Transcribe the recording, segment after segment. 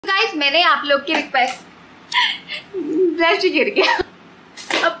Guys मैंने आप लोग की रिक्वेस्ट ब्लश गिर गया।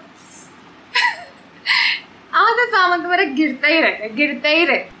 अब आधा सामान तुम्हारा गिरता ही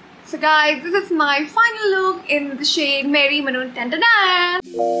रहे। So guys, this is my final look in the shade Mary Maroon.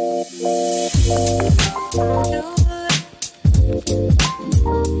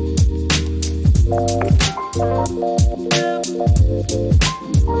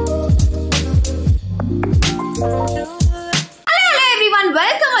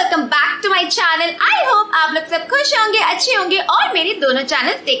 Welcome back to my channel. I hope आप लोग सब खुश होंगे, अच्छे होंगे और मेरे दोनों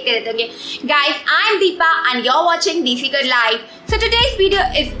चैनल देखते रहते होंगे। Guys, I am Deepa and you're watching DC Good Life. So today's video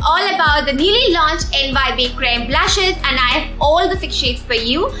is all about the newly launched Ny Bae Creme Blushes and I have all the 6 shades for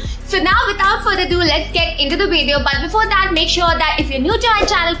you. So now without further ado, let's get into the video. But before that, make sure that if you're new to my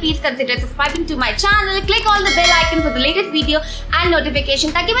channel, please consider subscribing to my channel. Click on the bell icon for the latest video and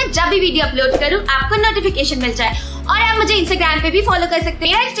notification ताकि मैं जब भी video upload करूँ आपको notification मिल जाए। और आप मुझे इंस्टाग्राम पे भी फॉलो कर सकते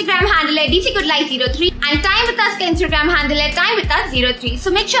हैं। मेरा इंस्टाग्राम हैंडल है dcgoodlife03 and time with us का इंस्टाग्राम हैंडल है timewithus03।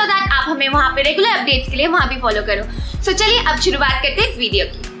 So make sure that आप हमें वहाँ पे रेगुलर अपडेट्स के लिए वहाँ भी फॉलो करो। सो चलिए अब शुरुआत करते हैं इस वीडियो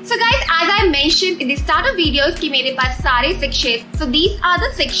की। So guys, as I mentioned in the start of videos कि मेरे पास सारे 6 shades. So these are the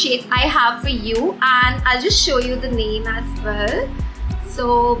 6 shades I have for you and I'll just show you the name as well. So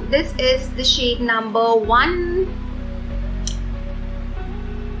this is the shade number 1.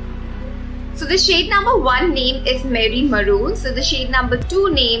 So the shade number 1 name is Mary Maroon. So the shade number 2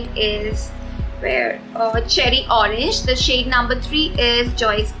 name is Cherry Orange. The shade number 3 is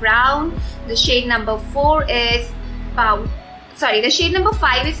Joyous Brown. The shade number 4 is the shade number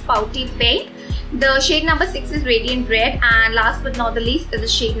 5 is Pouty Pink. The shade number 6 is Radiant Red, and last but not the least is the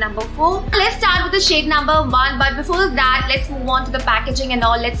shade number 4. Let's start with the shade number 1, but before that let's move on to the packaging and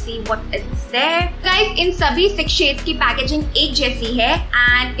all. Let's see what is there. Guys, in सभी 6 shades की packaging एक जैसी है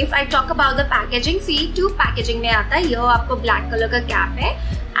and if I talk about the packaging, see tube packaging में आता है। ये आपको black color का cap है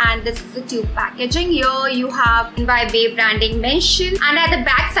and this is the tube packaging. Here you have Ny Bae branding mentioned and at the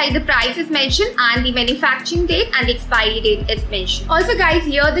back side the price is mentioned and the manufacturing date and the expiry date is mentioned. Also guys,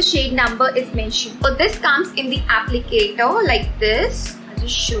 here the shade number is mentioned. So this comes in the applicator like this. I'll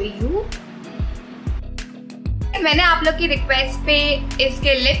just show you. मैंने आप लोग की request पे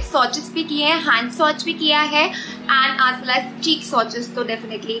इसके lip swatches भी किए हैं, hand swatch भी किया है and as well as cheek swatches तो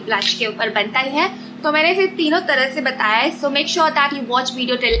डेफिनेटली ब्लश के ऊपर बनता ही है। तो मैंने फिर तीनों तरह से बताया है। So make sure that you watch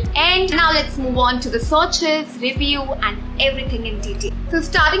video till and. Now let's move on to the swatches, review and everything in detail. So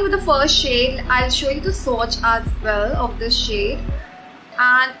starting with the first shade, I will show you the swatch as well of this shade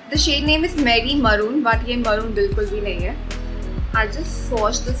and the shade name is Mary maroon, but ये maroon बिल्कुल भी नहीं है। I just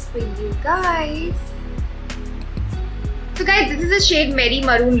swatch this for you guys. So guys, this is the shade Mary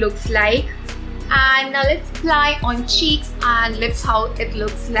Maroon looks like, and now let's apply on cheeks and lips how it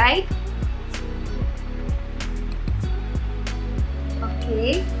looks like.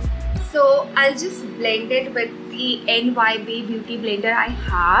 Okay, so I'll just blend it with the Ny Bae Beauty Blender I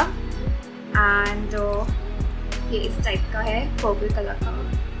have, and ये इस type का है purple colour का।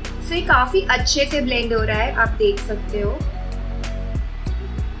 So ये काफी अच्छे से blend हो रहा है, आप देख सकते हो।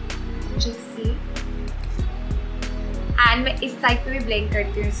 Just see. एंड मैं इस साइड पे भी ब्लेंड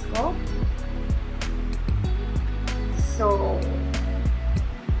करती हूँ इसको। सो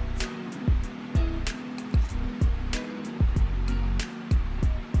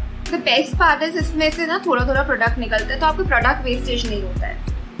द बेस्ट पार्ट है इसमें से ना थोड़ा थोड़ा प्रोडक्ट निकलता है तो आपको प्रोडक्ट वेस्टेज नहीं होता है।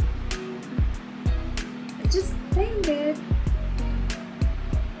 Just blend it.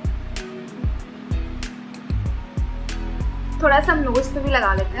 थोड़ा सा हम नोज पे भी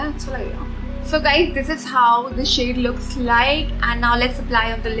लगा लेते हैं, अच्छा लगेगा। So guys, this is how the shade looks like and now let's apply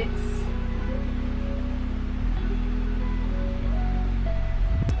on the lips.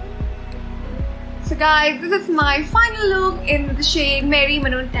 So guys, this is my final look in the shade Mary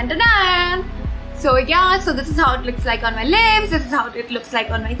Maroon. So yeah, so this is how it looks like on my lips, this is how it looks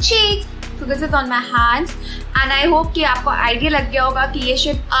like on my cheeks. So this is on my hands and I hope कि आपको idea लग गया होगा कि ये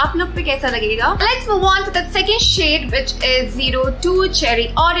shade आप लोग पे कैसा लगेगा। Let's move on to the second shade which is 02 Cherry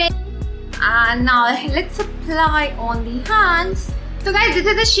Orange. And now let's apply on the hands. So guys, this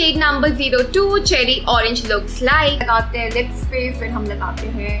is the shade number 02 Cherry Orange looks like. लगाते हैं lips पे, फिर हम लगाते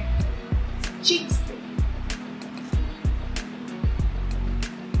हैं cheeks पे।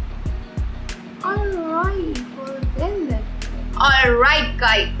 Alright, we'll blend it. Alright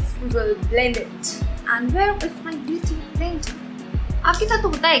guys, we will blend it. And where is my beauty blender? आपके साथ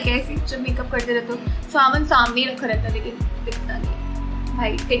होता है क्या ऐसे जब मेकअप करते रहते हो सामान सामने रखा रहता है लेकिन दिखता नहीं।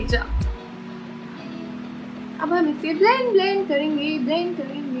 भाई टिक जा। अब हम इसे ब्लेंड करेंगे, ब्लेंड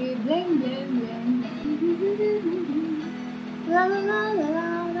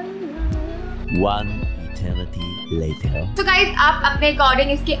One eternity later. तो गाइस आप अपने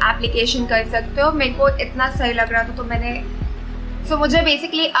अकॉर्डिंग इसकी एप्लीकेशन कर सकते हो. मेरे को इतना सही लग रहा था तो मैंने मुझे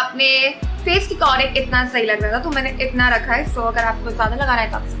बेसिकली अपने फेस के अकॉर्डिंग इतना सही लग रहा था तो मैंने इतना रखा है. सो अगर आपको ज़्यादा लगाना है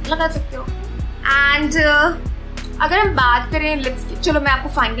तो आप लगा सकते हो. एंड अगर हम बात करें लिप्स की, चलो मैं आपको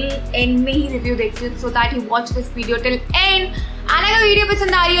फाइनल एंड में ही रिव्यू देखती हूँ, so that you watch this video till and. And अगर वीडियो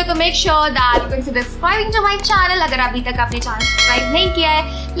पसंद आ रही हो तो make sure that you consider subscribing to my channel. अगर अभी तक आपने चैनल सब्सक्राइब नहीं किया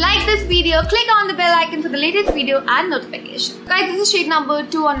है, like this video, click on the bell icon for the latest video and notification. Guys this is shade number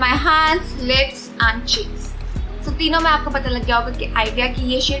 2 on my hands, lips and cheeks. सो तीनों में आपको पता लग गया होगा कि आइडिया कि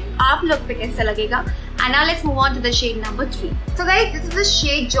ये शेड आप लोग पे कैसा लगेगा. And now let's move on to the shade number 3. So guys, this is the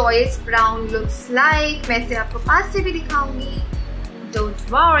shade Joyous brown looks like. मैं इसे आपको पास से भी दिखाऊंगी. Don't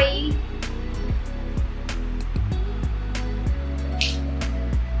worry.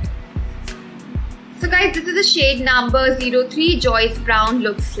 So guys, this is the shade number 03 Joyous brown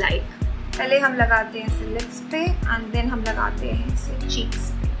looks like. पहले हम लगाते हैं इसे लिप्स पे and then हम लगाते हैं इसे cheeks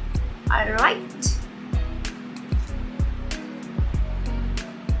पे. Alright.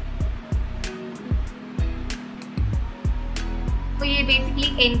 तो ये बेसिकली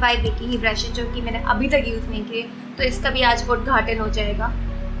NY की ही ब्रश है जो कि मैंने अभी तक यूज नहीं किए, तो इसका भी आज उद्घाटन हो जाएगा.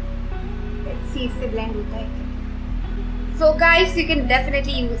 लेट्स सी इससे ब्लेंड होता है. So guys, you can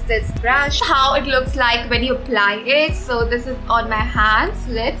definitely use this brush. How it looks like when you apply it. So this is on my hands,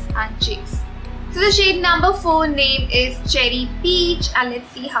 lips and cheeks. So the shade number 4 name is Cherry Peach and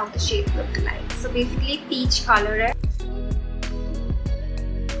let's see how the shade look like. So basically peach color है.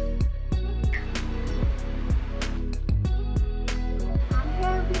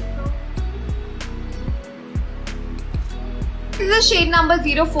 This is the shade number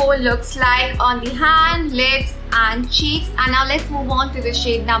 04 looks like on the hand, lips and cheeks. And now let's move on to the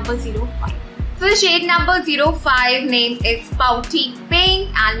shade number 05. So the shade number 05 name is Pouty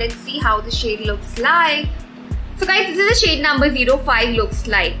Pink and let's see how the shade looks like. So guys, this is the shade number 05 looks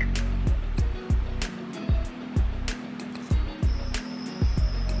like.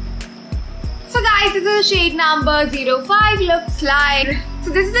 So guys, this is the shade number 05 looks like.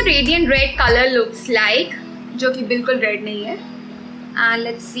 So this is the radiant red color looks like, जो कि बिल्कुल red नहीं है. And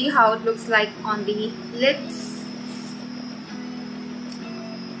let's see how it looks like on the lips.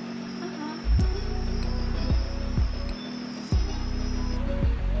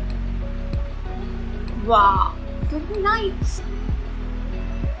 Wow, it's looking nice.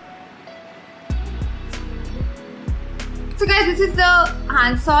 So guys, this is the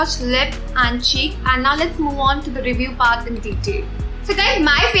hand swatch, lip and cheek. And now let's move on to the review part in detail. So guys,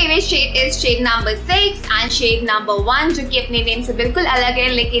 my favorite shade is shade number 6 and shade number 1 जो कि अपने name से बिल्कुल अलग है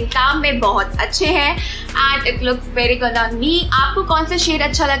लेकिन काम में बहुत अच्छे हैं and it looks very good on me. आपको कौन सा शेड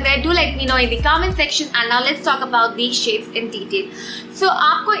अच्छा लग रहा है? Do let me know in the comment section and now let's talk about these shades in detail. So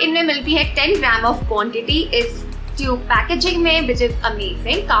आपको इनमें मिलती है 10 ग्राम of quantity इस ट्यूब पैकेजिंग में which is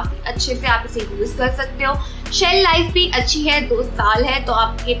amazing. काफी अच्छे से आप इसे यूज कर सकते हो. शेल लाइफ भी अच्छी है, 2 साल है, तो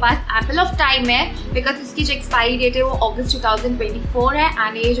आपके पास एम्पल ऑफ टाइम है बिकॉज इसकी जो एक्सपायरी डेट है वो अगस्त 2024 है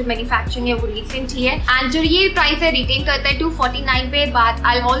एंड ये जो मैन्युफैक्चरिंग है वो रिसेंट ही है. एंड जो ये प्राइस है रिटेन करता है 249 पे. But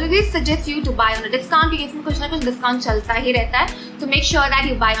I always suggest you to bye on discount क्योंकि इसमें कुछ ना कुछ डिस्काउंट चलता ही रहता है. तो make sure that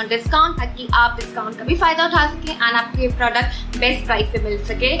you bye on discount ताकि आप डिस्काउंट का भी फायदा उठा सकें एंड आपके प्रोडक्ट बेस्ट प्राइस पे मिल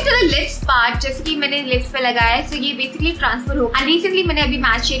सके. तो लिप्स पार्ट जैसे कि मैंने लिप्स पे लगाया है, सो ये बेसिकली ट्रांसफर हो. एंड रिसेंटली मैंने अभी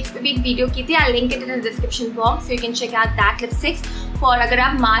मैच शेड्स पे भी एक वीडियो की थी, I link it in the description box so you can check out that lipsticks for अगर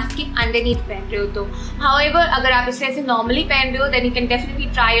आप मास्क के अंडरनीथ पहन रहे हो तो. हाउएवर अगर आप इसे ऐसे नॉर्मली पहन रहे हो then you can definitely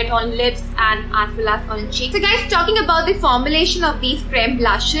try it on lips and as well as on cheeks. So guys, talking about the formulation of these creme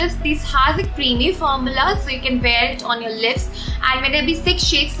blushes, this has a creamy formula so you can wear it on your lips. And मैंने अभी 6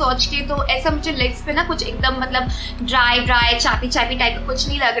 shades swatch किए तो ऐसा मुझे lips पे ना कुछ एकदम मतलब ड्राई चापी टाइप का कुछ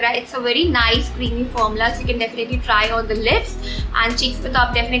नहीं लग रहा है. It's a very nice creamy formula so you can definitely try on the lips and cheeks पे तो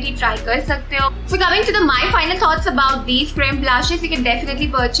आप डेफिनेटली ट्राई कर सकते हो. So coming to the my final thoughts about these cream blushes, you can definitely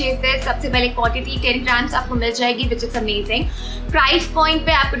purchase this. सबसे पहले quantity 10 grams आपको मिल जाएगी which is amazing. Price point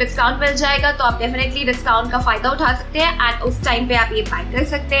पे आपको डिस्काउंट मिल जाएगा तो आप डेफिनेटली डिस्काउंट का फायदा उठा सकते हैं एंड उस टाइम पे आप ये बाय कर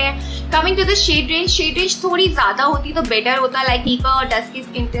सकते हैं. Coming to the shade range थोड़ी ज्यादा होती तो बेटर होता. लाइक डीपर और डस्की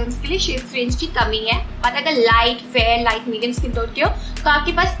स्किन टोन्स के लिए शेड्स रेंज की कमी है, बट अगर light fair light medium skin tone के हो तो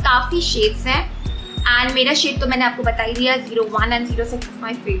आपके पास काफी शेड्स हैं. एंड मेरा शेड तो मैंने आपको बता ही दिया, 01 and 06 is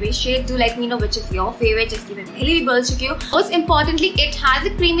my favourite shade. Do let me know which is your favourite, जिसकी मैं पहले भी बोल चुकी हूँ. Most importantly it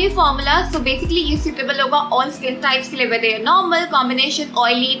has a creamy formula so basically ये सूटेबल होगा ऑल स्किन टाइप्स के लिए, weather normal, combination,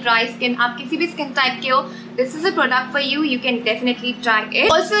 oily, dry skin. आप किसी भी स्किन टाइप के हो this is a product for you can definitely try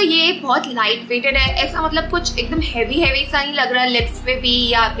it. Also ये बहुत लाइट वेटेड है, ऐसा मतलब कुछ एकदम हैवी सा नहीं लग रहा लिप्स पे भी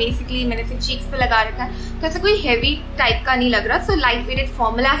या बेसिकली मैंने सिर्फ चीक्स पे लगा रखा है तो ऐसा कोई हैवी टाइप का नहीं लग रहा. सो लाइट वेटेड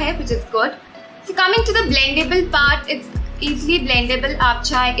फॉर्मूला है which is good. So coming to the blendable part, it's easily blendable. आप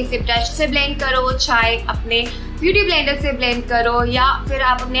चाहे इसे ब्रश से ब्लेंड करो, चाहे अपने ब्यूटी ब्लेंडर से ब्लेंड करो, या फिर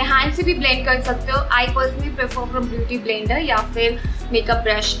आप अपने हैंड से भी ब्लेंड कर सकते हो. I personally prefer from beauty blender या फिर मेकअप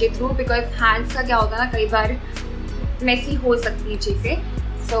ब्रश के थ्रू, बिकॉज हैंड्स का क्या होता है ना, कई बार मेसी हो सकती है चीज़ें.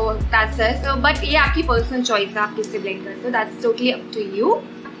 So that's it. So but ये आपकी पर्सनल चॉइस है, आप किससे ब्लेंड करते हो. That's totally up to you.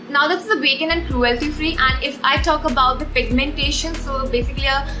 Now this is a vegan and cruelty free, and if I talk about the pigmentation, so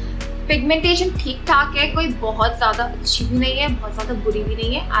basically pigmentation ठीक ठाक है, कोई बहुत ज़्यादा अच्छी भी नहीं है, बहुत ज़्यादा बुरी भी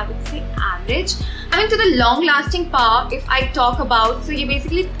नहीं है. I would say average. I mean to the long lasting power if I talk about, सो ये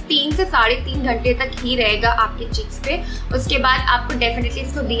बेसिकली 3 से 3.5 घंटे तक ही रहेगा आपके चिक्स पे. उसके बाद आपको डेफिनेटली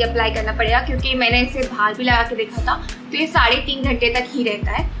इसको री अप्लाई करना पड़ेगा, क्योंकि मैंने इसे बाहर भी लगा के देखा था तो ये 3.5 घंटे तक ही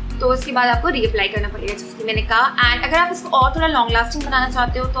रहता है. तो उसके बाद आपको रीअप्लाई करना पड़ेगा, जैसे मैंने कहा. एंड अगर आप इसको और थोड़ा लॉन्ग लास्टिंग बनाना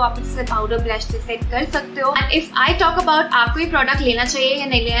चाहते हो तो आप इससे पाउडर ब्लश से सेट कर सकते हो. And if I talk about आपको ये प्रोडक्ट लेना चाहिए या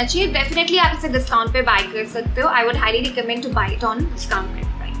नहीं लेना चाहिए, डेफिनेटली आप इसे डिस्काउंट पे बाय कर सकते हो. I would highly recommend to bye it on discounted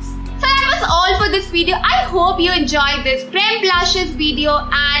price. So that was all for this video. I hope you enjoyed this creme blushes video.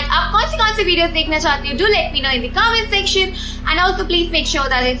 And आप कौन सी वीडियोस देखना चाहते हो, do let me know in the comment section. And also please make sure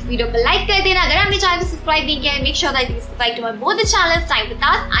that इस video को like कर देना. अगर आपने चैनल को सब्सक्राइब नहीं किया है, make sure that you subscribe to my both the channels, Time with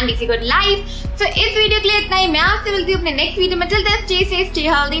Us and DC Good Life. So इस वीडियो के लिए इतना ही. मैं आपसे मिलती हूँ अपने नेक्स्ट वीडियो में. Till then, stay safe, stay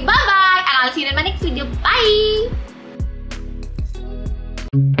healthy. Bye bye, and I'll see you in my next video. Bye.